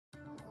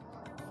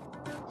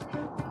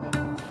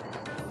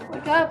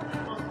Wake up.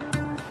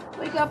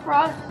 Wake up,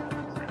 Ross.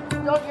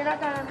 Don't, you're not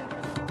done.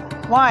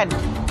 1,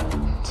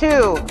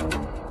 2,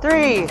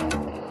 3,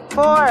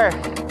 4,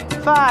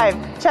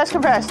 5. Chest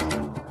compressed. 2, 3.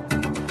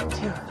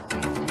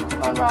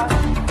 Come on, Ross.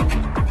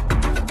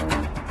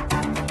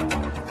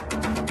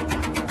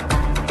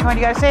 Come on,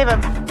 you gotta save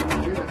him.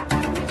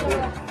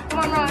 Come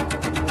on, Ross.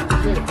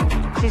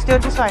 She's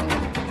doing just fine.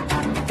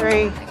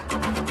 3,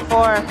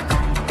 4,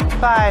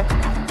 5.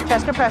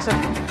 Chest compress him.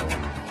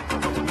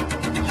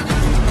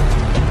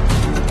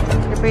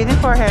 You're breathing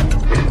for him.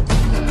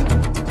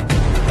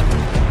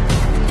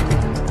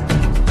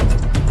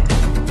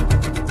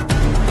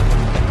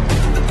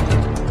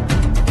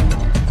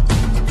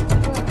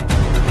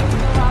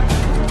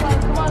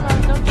 Come on,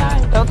 Ross. Don't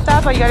die. Don't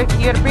stop, but you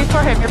gotta breathe for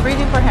him. You're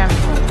breathing for him.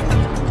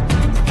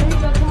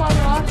 Come on,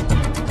 Ross.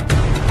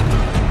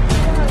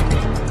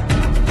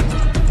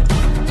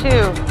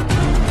 2,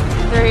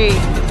 3,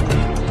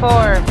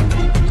 4,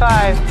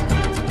 5.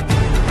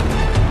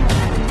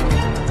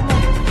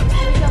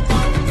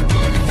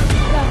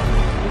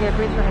 You gotta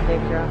breathe for him,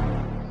 baby girl.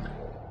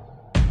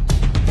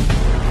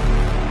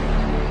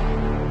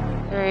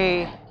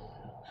 3,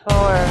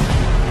 4,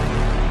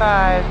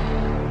 5.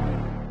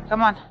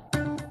 Come on.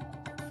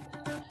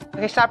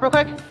 Okay, stop real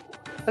quick. Look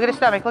at his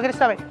stomach. Look at his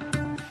stomach.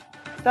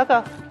 Don't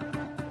go.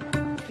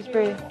 He's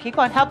breathing. Keep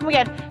going. Help him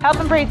again. Help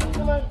him breathe.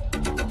 Come on.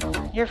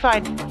 You're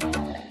fine.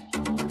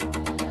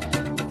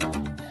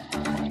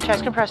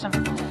 Chest compress him.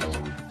 Come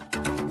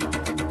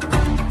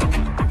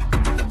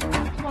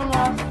on,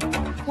 Ross.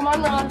 Come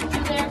on, Ross.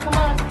 You're there. Come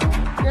on.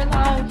 You're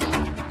alive.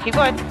 Keep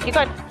going. Keep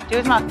going. Do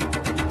his mouth.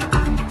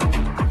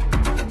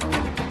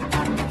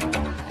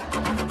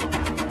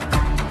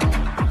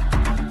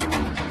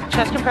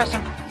 Chest compress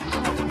him.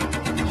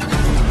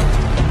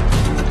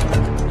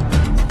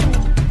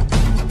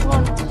 Come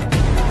on, Ross.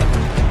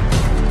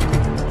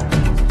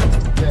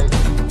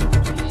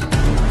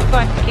 Keep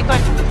going. Keep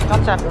going.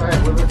 Don't stop. Go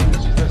ahead, we're listening.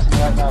 She's listening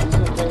right now.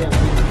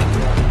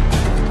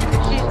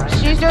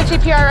 She's doing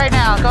CPR right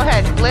now. Go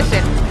ahead.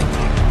 Listen.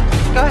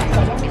 Go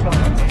ahead.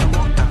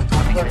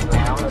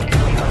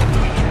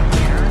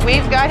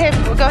 We've got him.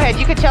 Go ahead.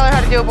 You can tell her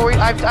how to do it, but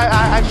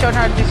I've shown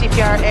her how to do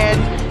CPR,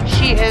 and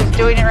she is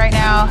doing it right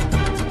now.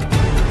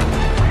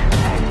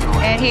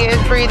 And he is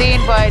breathing,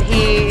 but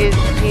he is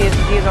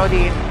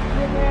ODing.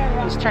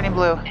 He's turning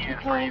blue. He's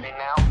breathing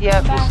now?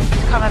 Yep,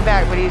 he's coming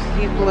back, but he's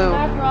blue.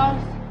 Back,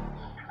 Ross. Okay.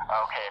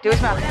 Do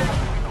his mouth. Compressions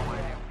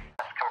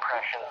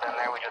in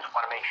there. We just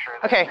want to make sure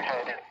that Okay. his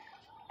head is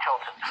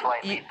tilted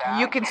slightly back.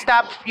 You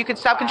can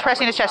stop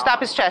compressing his chest. Stop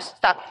his chest.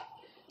 Stop.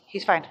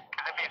 He's fine.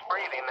 Because if he's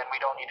breathing, then we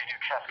don't need to do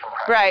chest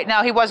compression. Right.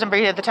 No, he wasn't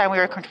breathing at the time we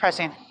were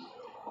compressing.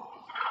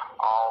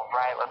 All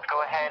right, let's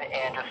go ahead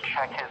and just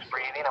check his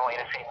breathing. I want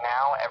you to say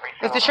now every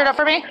single Lift the shirt up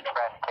for me. breath in,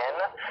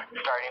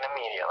 starting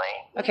immediately.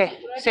 Okay.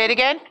 Say it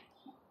again.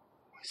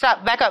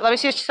 Stop. Back up. Let me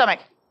see his stomach.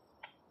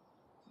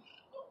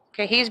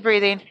 Okay, he's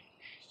breathing.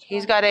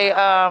 He's got a Say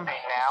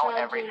now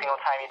every single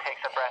time he takes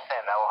a breath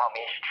in. That will help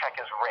me check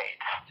his rate.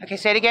 Okay,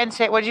 say it again.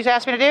 Say what did you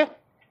ask me to do?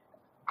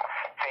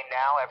 Say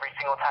now every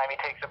single time he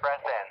takes a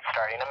breath in,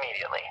 starting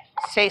immediately.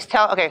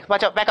 Okay,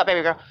 watch out. Back up,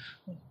 baby girl.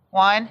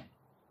 1.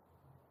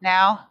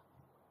 Now.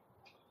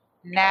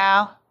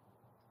 Now.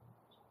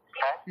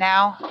 Okay?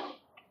 Now.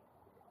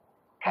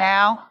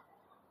 Now.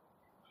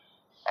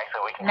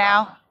 Excellent. We can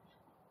Now.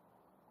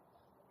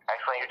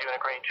 Excellent. You're doing a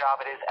great job.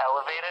 It is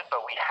elevated,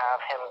 but we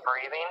have him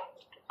breathing.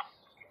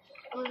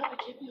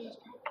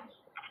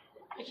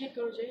 I can't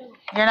go to jail.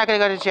 You're not going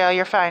to go to jail.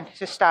 You're fine.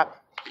 Just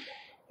stop.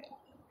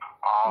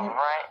 All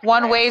right.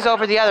 One weighs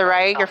over the other,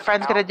 right? Your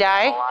friend's going to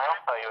die? I'll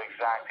tell you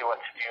exactly what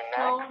to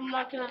do No, next. I'm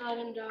not going to let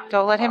him die.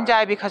 Don't let him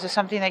die because of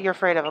something that you're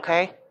afraid of,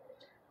 okay?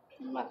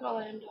 I'm not going to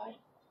let him die.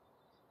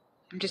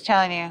 I'm just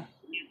telling you.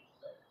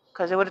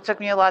 Because it would have took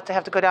me a lot to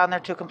have to go down there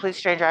to a complete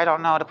stranger I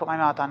don't know to put my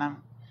mouth on him.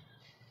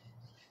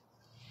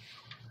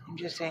 I'm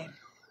just saying.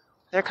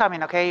 They're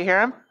coming, okay? You hear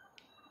them?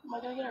 Am I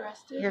going to get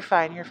arrested? You're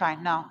fine. You're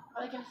fine. No. Are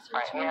they going to All search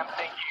right, me? ma'am,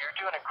 thank you. You're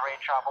doing a great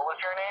job. What was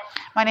your name?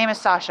 My name is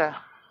Sasha.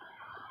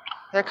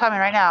 They're coming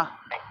right now.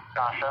 Thank you,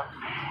 Sasha.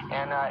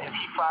 And is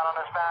he flat on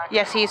his back?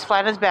 Yes, he's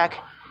flat on his back.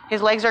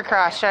 His legs are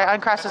crossed. Should I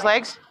uncross his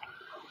legs?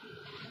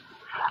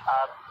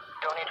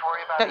 Don't need to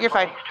worry about No, it. you're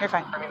fine. You're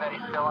fine. I mean that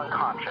he's still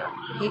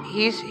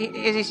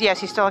unconscious. Yes,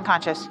 he's still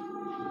unconscious.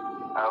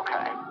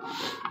 Okay.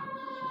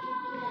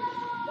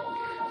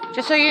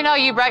 Just so you know,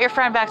 you brought your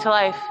friend back to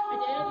life.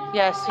 I did?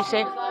 Yes, you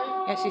saved.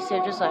 Yes, you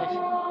saved his life.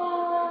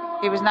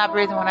 He was not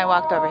breathing when I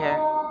walked over here.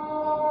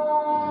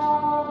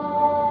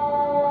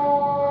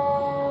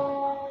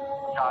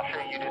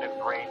 Sasha, you did a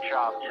great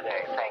job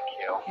today. Thank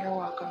you. You're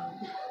welcome.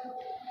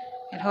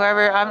 And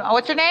whoever,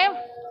 what's your name?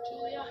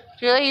 Julia?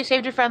 Julia, you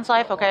saved your friend's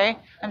life, okay?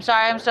 I'm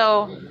sorry, It's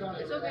okay.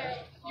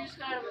 You just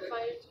got out of a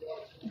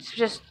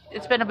fight.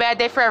 it's been a bad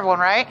day for everyone,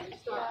 right?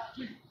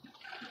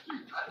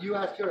 You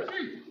ask her.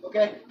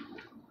 Okay?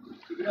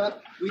 Keep it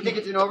up. We think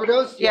it's an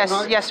overdose? Yes,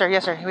 sir. You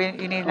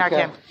need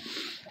Narcan.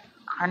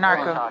 our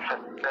narco. Sasha,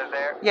 they're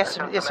there. Yes,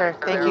 yes, sir.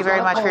 Thank you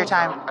very much for your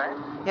time.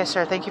 Yes,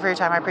 sir. Thank you for your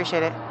time. I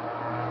appreciate it.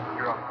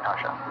 You're welcome,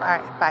 Sasha. All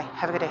right. Bye.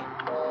 Have a good day.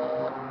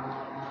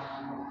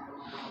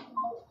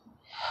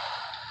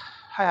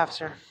 Hi,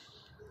 officer.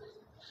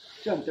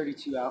 Jump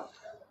 32 out.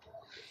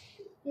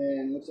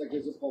 And looks like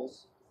there's a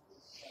pulse.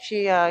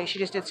 She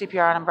just did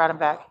CPR on him, brought him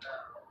back.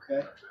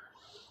 Okay.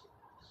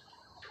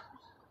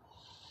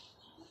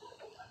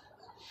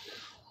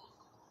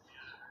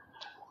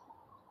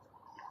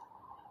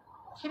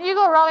 Can you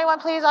go roll me one,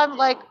 please? I'm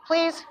like,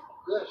 please.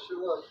 Yeah, sure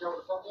will. You got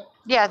the phone yet?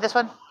 Yeah, this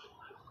one.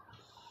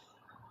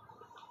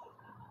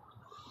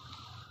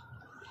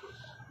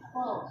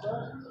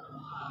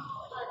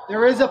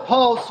 There is a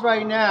pulse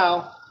right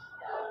now.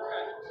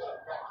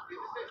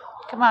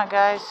 Come on,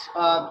 guys.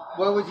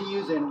 What was he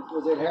using?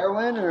 Was it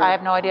heroin or? I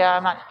have no idea.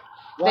 I'm not.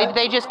 What?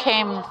 They just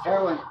came.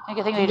 Heroin. I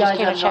think You they just guys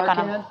came to have check on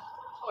Narcan? him.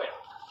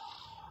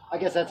 I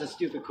guess that's a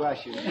stupid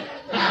question.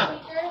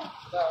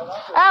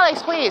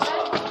 Alex, please.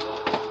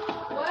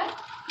 What?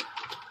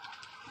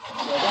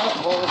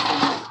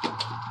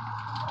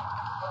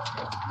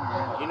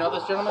 You know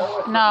this gentleman?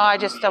 No, I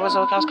was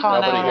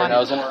calling Nobody here 911.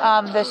 knows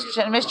him? This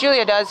Miss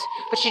Julia does,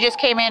 but she just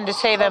came in to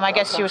say them. I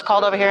guess she was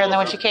called over here, and then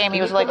when she came, he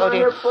was like, "Oh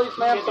dear." Please,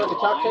 ma'am, so I can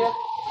talk to you.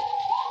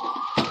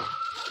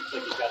 Looks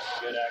like he's got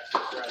some good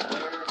access right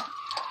there.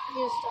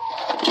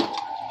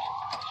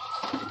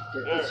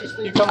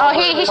 Oh,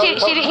 he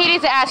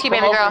needs to ask you,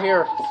 baby Come girl. over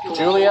here,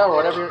 Julia, or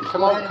whatever.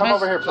 Come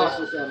over here, Talk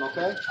please. with them,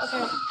 okay?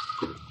 Okay.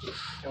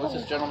 And what's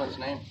this gentleman's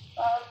name?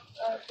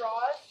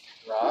 Ross.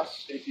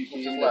 Ross.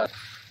 Left.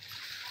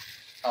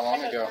 How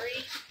long ago?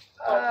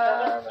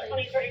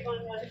 2031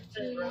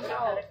 Winston Road,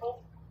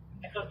 medical.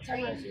 Echo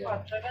 3 Winston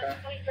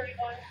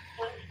 2031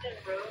 Winston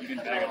Road. You've been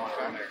banging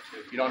on there too.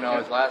 You don't know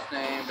his last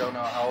name, don't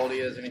know how old he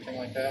is, anything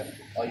like that?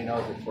 All you know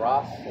is it's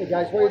Ross. Hey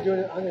guys, what are you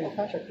doing? I'm going to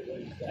contact you.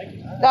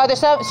 No, there's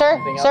some, sir,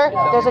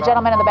 there's a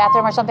gentleman in the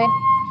bathroom or something.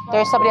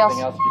 There's somebody else.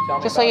 Anything else you tell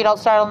me Just so about? you don't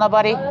startle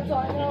nobody. That's all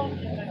I know.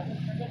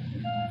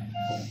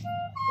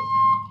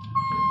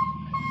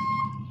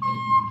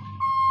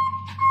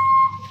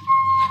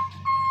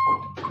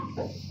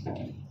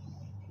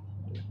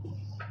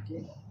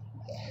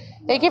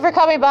 Thank you for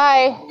coming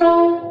by.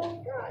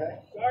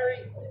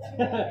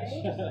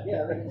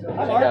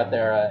 I got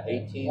there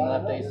 18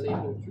 left AC.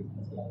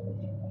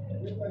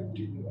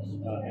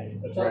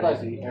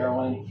 Ready.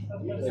 Heroin.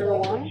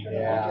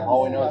 Yeah,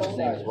 all we know is his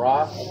name is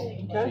Ross.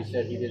 She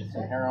said he did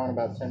some heroin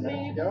about 10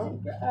 minutes ago.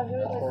 That's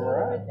where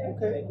we're at.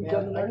 Okay.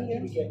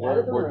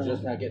 We're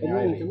just not getting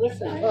the IV.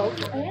 Listen. Oh,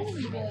 okay.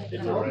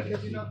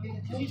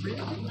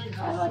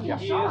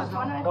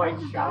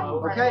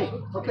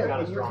 Okay.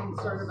 And you're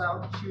concerned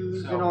about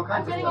shoes and all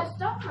kinds of Getting a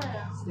stuff. stuff for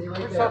him. Stay right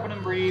Just there. helping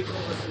him breathe.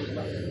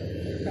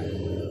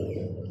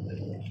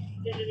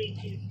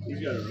 He's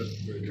got a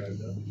respiratory drive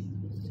down.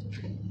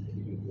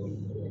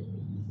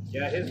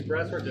 Yeah, his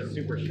breaths are just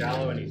super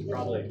shallow, and he's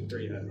probably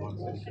pretty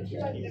hypoxic. I'm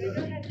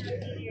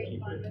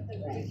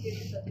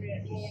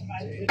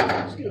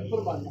just going to put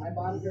them on my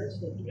body here.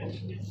 So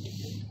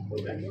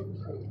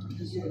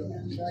just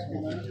back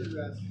and under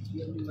rest. Do you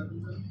have any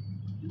weapons on?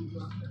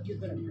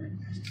 Get them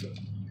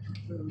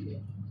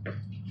here.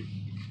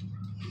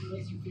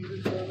 Makes your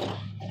fingers go.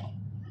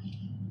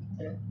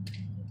 Okay.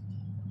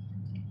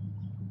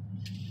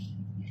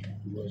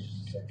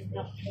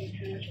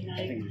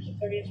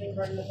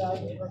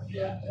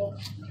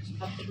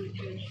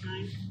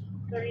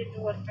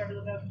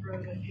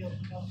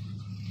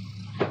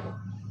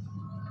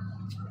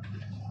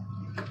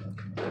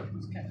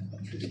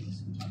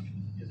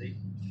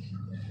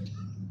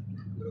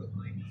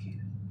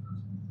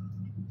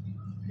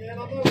 Yeah, I'm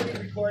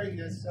already recording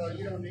this, so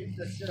you don't need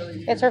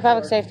necessarily. It's for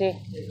public safety.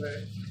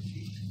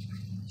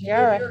 You're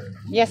all right.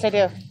 Yes, I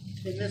do.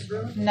 In this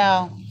room?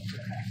 No.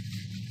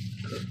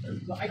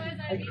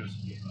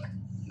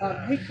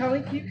 Hey,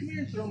 Colleen, can you come here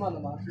and throw them on the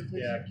monitor,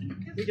 please? Yeah,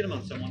 can we get him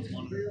on someone's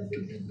monitor?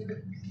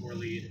 Or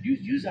lead?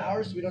 Use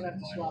ours so we don't have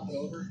to swap it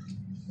over.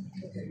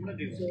 I'm gonna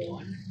do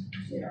one.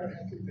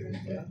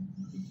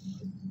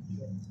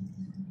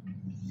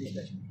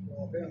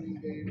 Apparently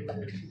they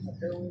were shooting up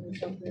heroin or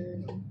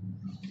something.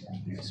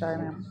 Sorry,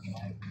 ma'am.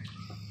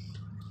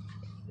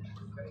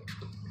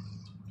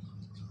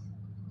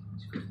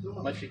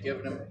 How much you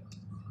giving him?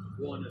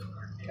 One.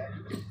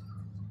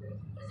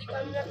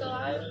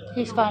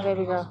 He's fine,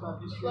 baby girl.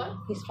 What?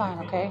 He's fine,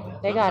 okay?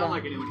 They Doesn't got sound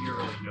like him. anyone here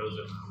really knows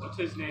him. What's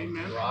his name,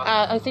 man? Ross?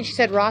 I think she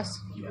said Ross.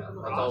 That's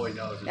all we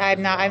know is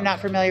I'm not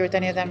familiar with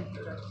any of them.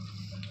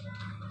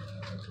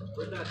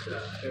 Where'd that,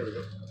 there we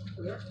go.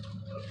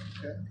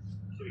 Should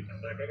we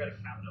come back? I got a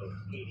count of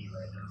 80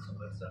 right now, so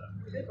let's,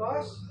 Hey,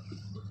 boss.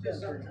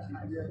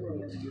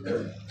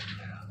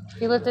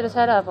 He lifted his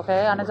head up,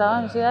 okay, on his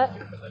own. You see that?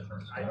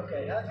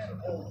 Okay, that's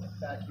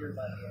back here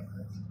by the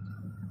ambulance.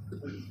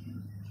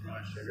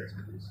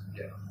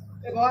 yeah.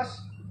 Hey, boss.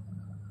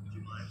 Would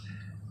you mind?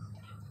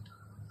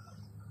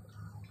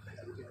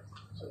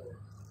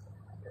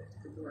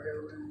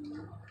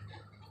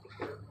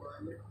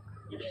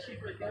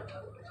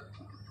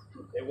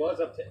 It was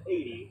up to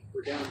 80.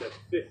 We're down to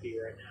 50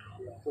 right now.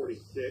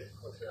 46.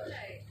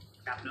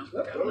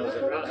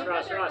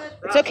 Ross.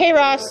 It's okay,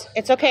 Ross.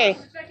 It's okay.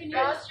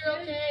 Ross, you're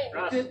okay.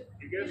 Ross,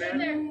 you good, man?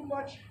 Too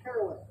much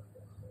heroin.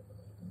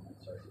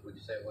 What'd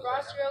you say it was?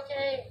 Ross, you're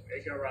okay. There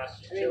you go,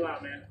 Ross. Chill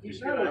out, man. He's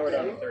Just not chill out. We're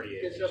down okay. to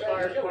 38. Is the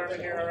fire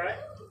department here all right?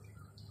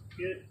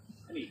 Good.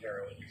 I need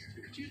heroin.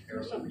 Could you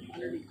throw something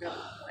underneath that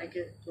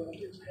blanket? Can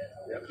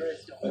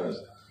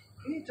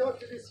you talk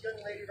to this young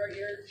lady right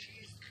here?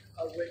 She's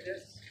a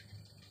witness.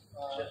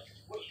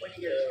 When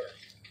you get here.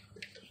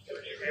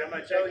 Yeah, I'm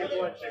gonna tell you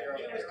blood sugar.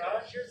 He was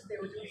conscious. They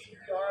were doing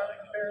CPR on him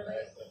apparently.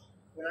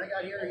 When I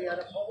got here, he had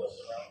a pulse.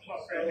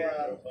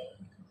 So,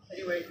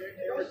 anyway,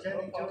 they were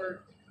attending to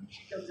her.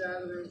 She comes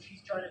out of the room.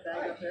 She's trying to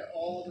bag up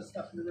all the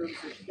stuff in the room.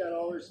 So she got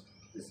all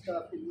the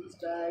stuff in these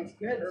bags.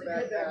 Her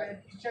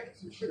backpack. He's checking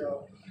some shit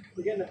out.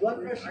 We're getting the blood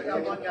pressure. I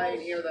got one guy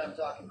in here that I'm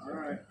talking to. All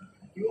right.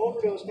 You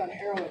overdosed on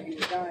heroin. You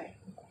were dying.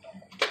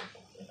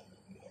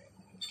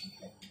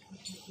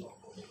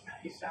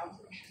 He sounds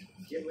like shit.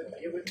 Get with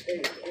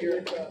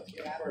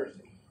first.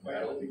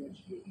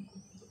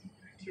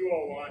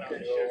 201 on the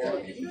sugar.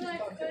 You just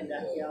talk to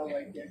that gal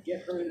right there. Get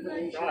her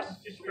information. Ross,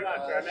 just relax,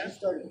 right, man? She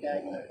started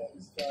bagging up all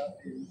the stuff.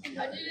 I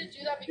didn't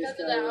do that because of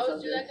that. I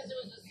was doing that because it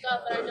was the stuff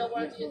that I don't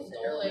want to get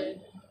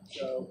stolen.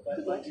 So,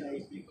 but like you know,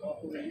 we call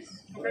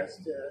police for us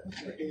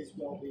for his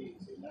well-being.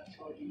 So we're not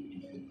charging you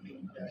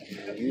anything.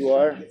 You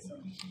are?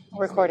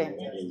 Recording.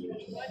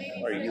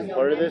 Are you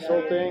part of this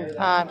whole thing?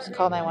 Just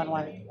call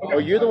 911. Oh,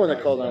 you're the one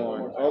that called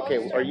 911.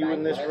 Okay, are you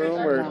in this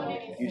room or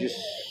you just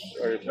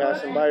are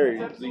passing by or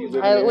you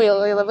live in We here?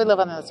 live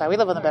on the other side. We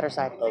live on the better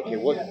side. Okay,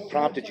 what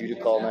prompted you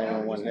to call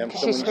 911?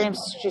 She screamed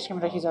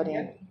like he's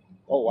ODing.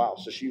 Oh, wow,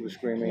 so she was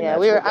screaming. Yeah,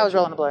 I was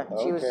rolling the blunt.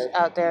 She was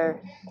out there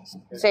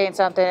saying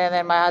something, and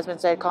then my husband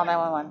said, call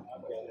 911.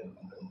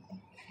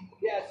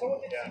 Yeah, someone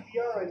did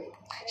CPR on you.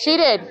 She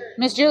did.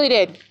 Miss Julie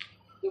did.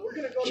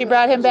 She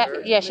brought him back.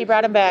 Yeah, she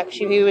brought him back.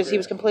 He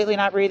was completely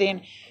not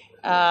breathing.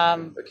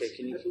 Okay,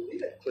 can you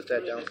put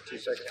that down for 2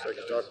 seconds so I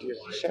can talk to you?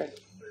 Sure.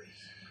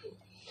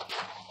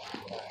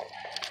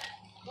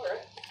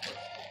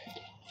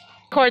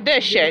 Record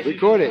this shit.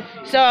 Record it.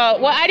 So,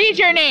 well, I need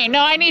your name. No,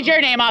 I need your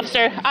name,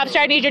 officer. Officer,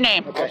 I need your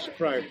name. Officer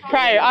Pryor.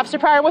 Pryor. Officer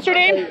Pryor, what's your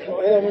name?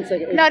 Hold on 1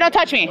 second. No, don't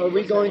touch me. Are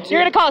we going to?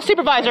 You're going to call a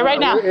supervisor right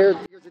now. Here's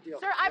the deal.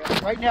 Sir,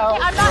 Right now.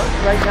 I'm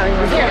not. Right now,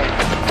 you're Here.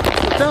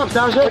 What's up,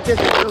 Sasha? This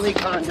is really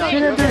calm down. She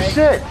didn't do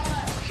shit.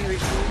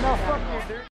 No, fuck you, dude.